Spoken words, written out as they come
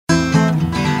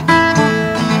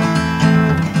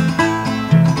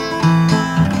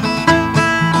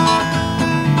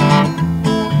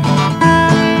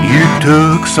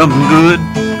took something good,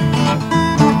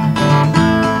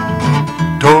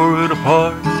 tore it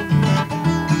apart.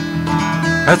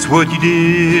 That's what you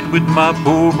did with my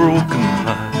poor broken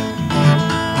heart.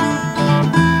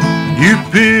 You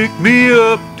picked me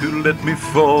up to let me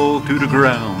fall to the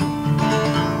ground.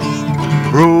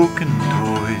 Broken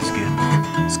toys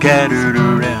get scattered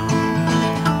around.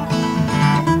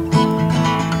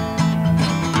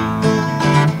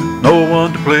 No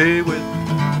one to play with,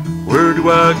 where do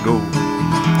I go?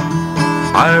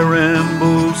 I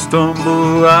ramble,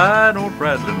 stumble, I don't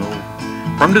rightly know.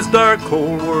 From this dark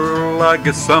cold world, I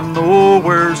guess I'm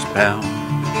nowhere's bound.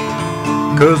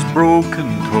 'Cause broken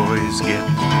toys get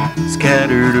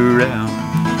scattered around.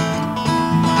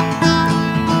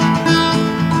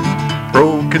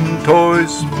 Broken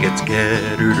toys get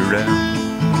scattered around.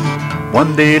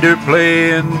 One day they're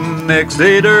playing, next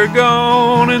day they're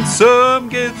gone, and some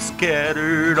get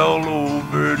scattered all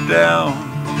over town.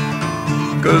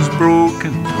 'Cause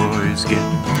broken toys get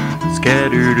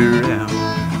scattered around.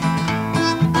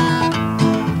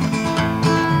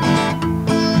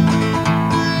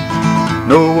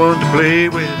 No one to play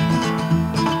with,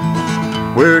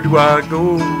 where do I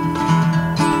go?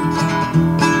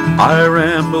 I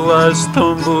ramble, I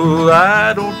stumble,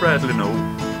 I don't rightly know.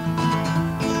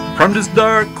 From this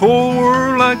dark cold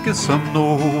world, I guess I'm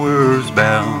nowhere's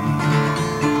bound.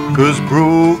 'Cause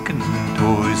broken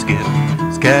toys get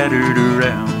scattered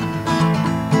around.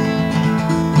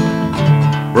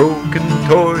 Broken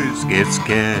toys get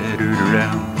scattered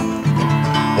around.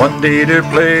 One day they're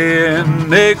playing,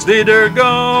 next day they're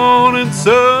gone, and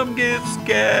some get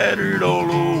scattered all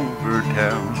over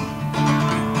town.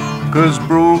 'Cause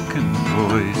broken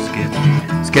toys get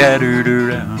scattered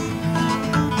around.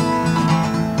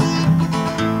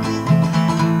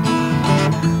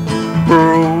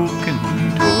 Broken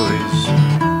toys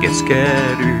get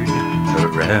scattered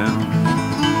around.